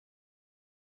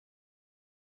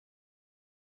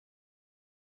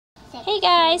Hey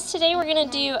guys, today we're going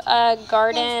to do a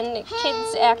garden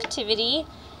kids activity.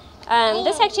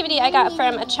 This activity I got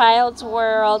from a Child's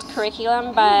World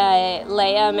curriculum by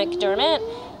Leah McDermott.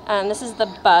 This is the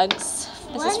bugs.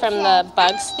 This is from the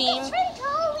bugs theme.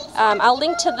 I'll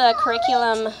link to the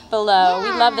curriculum below. We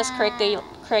love this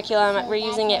curriculum. We're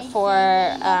using it for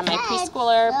my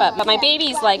preschooler, but my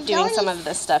babies like doing some of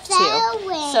this stuff too.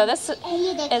 So this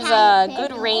is a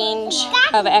good range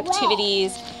of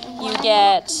activities. You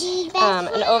get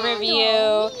an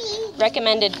overview,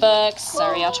 recommended books,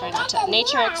 sorry, I'll try not to,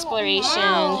 nature exploration,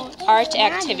 art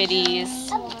activities,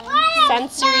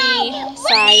 sensory,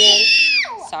 science,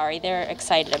 sorry, they're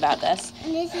excited about this,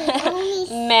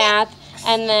 math,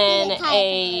 and then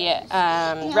a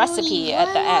recipe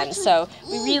at the end. So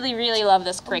we really love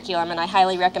this curriculum and I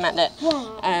highly recommend it.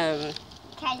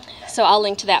 So I'll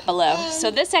link to that below.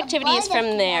 So this activity is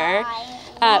from there.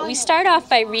 We start off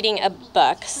by reading a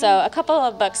book. So a couple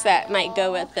of books that might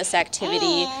go with this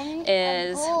activity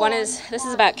is, this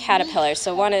is about caterpillars.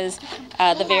 So one is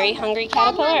The Very Hungry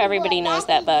Caterpillar. Everybody knows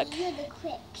that book.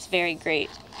 It's a very great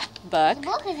book.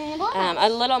 A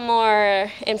little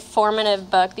more informative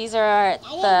book. These are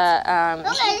the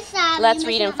Let's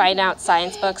Read and Find Out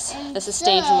science books. This is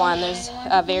stage 1. There's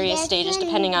various stages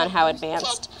depending on how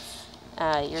advanced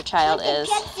your child is.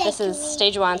 This is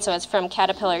stage 1, so it's From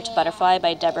Caterpillar to Butterfly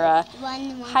by Deborah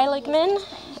Heiligman.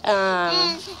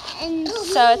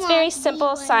 So it's very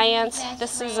simple science.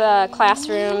 This is a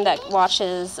classroom that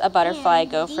watches a butterfly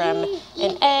go from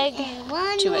an egg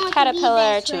to a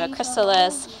caterpillar to a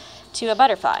chrysalis to a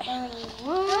butterfly.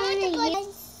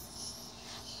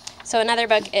 So another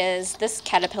book is this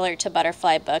Caterpillar to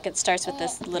Butterfly book. It starts with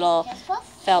this little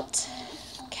felt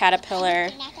caterpillar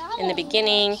in the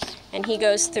beginning, and he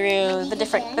goes through the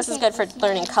different, this is good for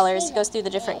learning colors, he goes through the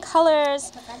different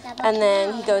colors, and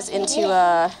then he goes into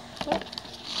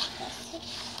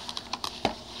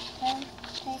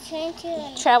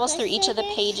travels through each of the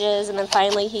pages, and then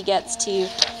finally he gets to,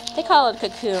 they call it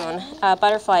cocoon.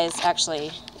 Butterflies,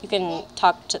 actually, you can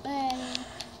talk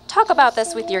about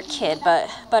this with your kid, but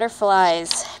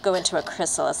butterflies go into a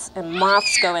chrysalis and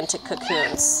moths go into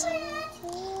cocoons.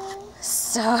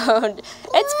 So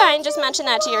it's fine, just mention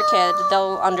that to your kid,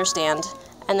 they'll understand.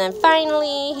 And then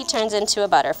finally he turns into a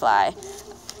butterfly.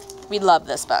 We love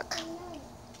this book.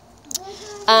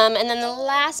 And then the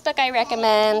last book I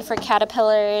recommend for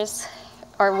caterpillars,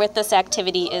 or with this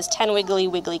activity, is 10 Wiggly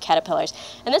Wiggly Caterpillars.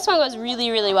 And this one goes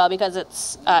really well because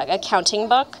it's a counting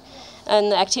book.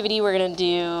 And the activity we're going to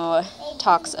do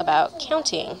talks about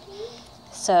counting.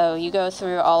 So you go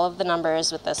through all of the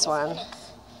numbers with this one.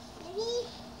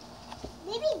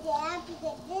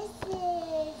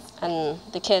 And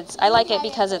the kids, I like it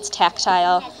because it's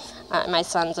tactile. My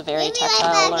son's a very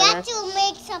tactile learner.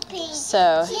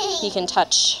 So he can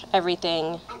touch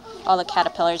everything, all the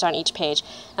caterpillars on each page.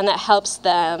 And that helps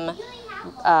them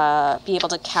be able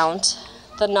to count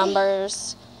the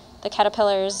numbers, the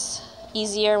caterpillars,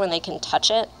 easier when they can touch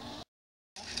it.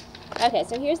 Okay,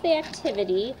 so here's the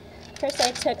activity. First I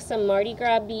took some Mardi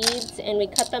Gras beads and we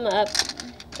cut them up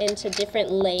into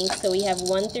different lengths. So we have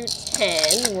 1 through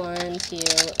 10, 1, 2,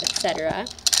 etc.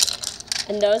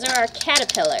 And those are our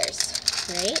caterpillars,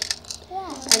 right?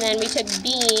 Yeah. And then we took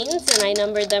beans and I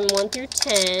numbered them 1 through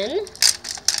 10.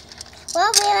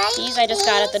 These I just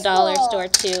got at the dollar store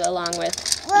too, along with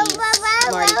these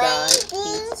Mardi Gras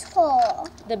beads.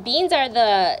 The beans are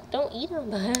the, don't eat them,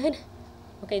 bud.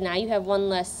 Okay, now you have one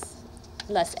less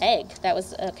egg. That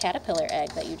was a caterpillar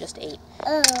egg that you just ate.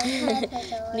 Oh,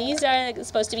 these are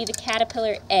supposed to be the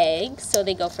caterpillar eggs, so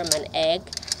they go from an egg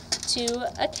to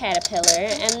a caterpillar,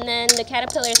 and then the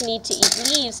caterpillars need to eat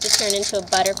leaves to turn into a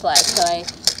butterfly. So I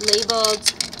labeled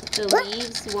the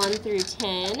leaves 1 through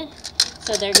 10.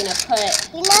 So they're going to put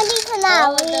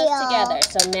all of those together.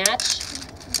 So match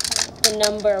the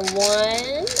number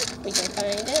 1, we can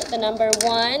find it, the number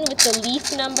 1 with the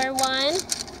leaf number 1.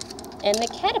 And the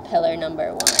caterpillar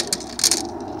number 1.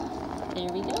 There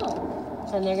we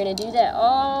go. And they're going to do that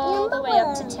all the way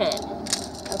up to 10.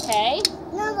 Okay?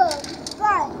 Number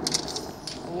 1.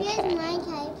 Okay. Here's my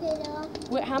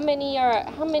caterpillar.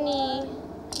 How many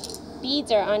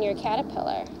beads are on your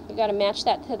caterpillar? You got to match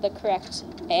that to the correct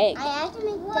egg. I have to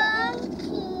make 1,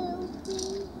 2,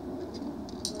 3,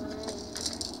 1.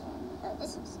 Oh,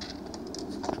 this is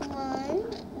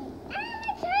 1.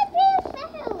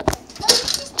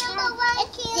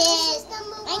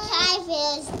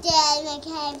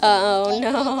 Oh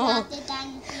no.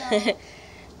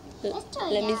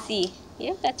 Let me see.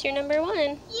 Yep, that's your number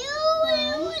 1.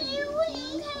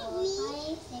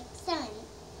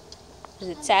 Is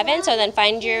it 7? So then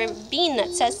find your bean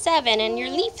that says 7 and your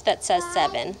leaf that says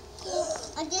 7.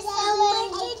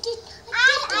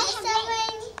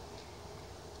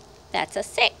 That's a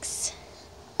 6.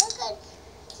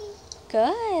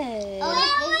 Good.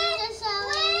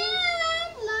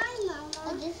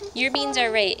 Your beans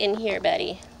are right in here,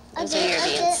 Betty. Those are your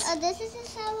beans. This is a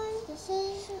 7. This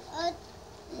is a...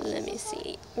 Let me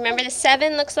see. Remember, the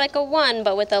 7 looks like a 1,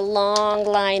 but with a long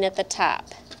line at the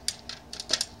top.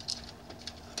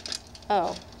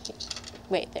 Oh,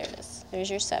 wait, there it is. There's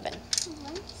your 7. 1,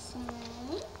 7.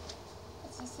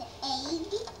 This is an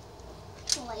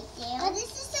 8. Right there. Oh,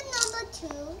 this is a number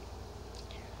 2.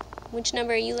 Which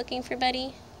number are you looking for,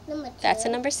 Betty? Number 2. That's a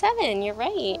number 7. You're right.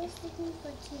 I was looking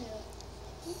for 2.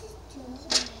 This is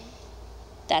 2.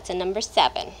 That's a number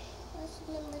 7. What's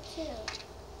number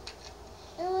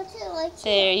 2? Number 2, like 2.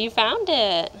 There, you found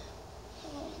it.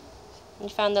 You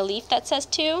found the leaf that says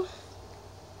 2?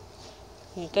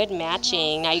 Good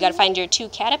matching. Now you gotta find your 2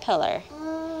 caterpillar.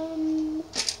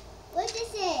 What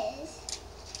this is?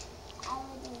 I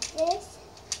will do this.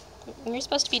 You're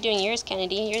supposed to be doing yours,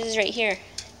 Kennedy. Yours is right here.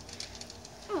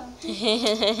 Oh.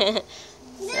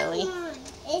 Silly.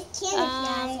 It's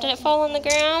Did it fall on the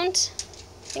ground?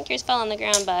 I think yours fell on the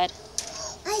ground, bud.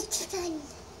 I found it.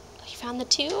 Oh, you found the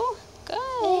 2? Good.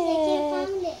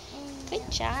 Found it. Good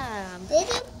job.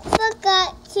 Didn't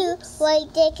forgot to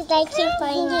write it because I can't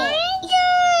find it.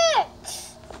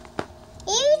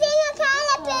 Using a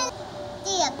caterpillar.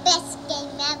 The best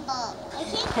game ever. I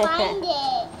can't find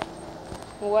it.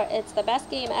 What? It's the best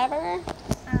game ever? I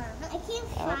can't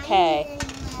find Okay. it.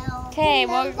 Now. Okay,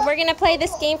 well, we're going to play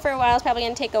this game for a while. It's probably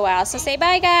going to take a while. So say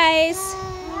bye, guys.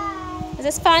 Bye. Is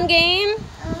this a fun game?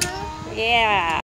 Uh-huh. Yeah.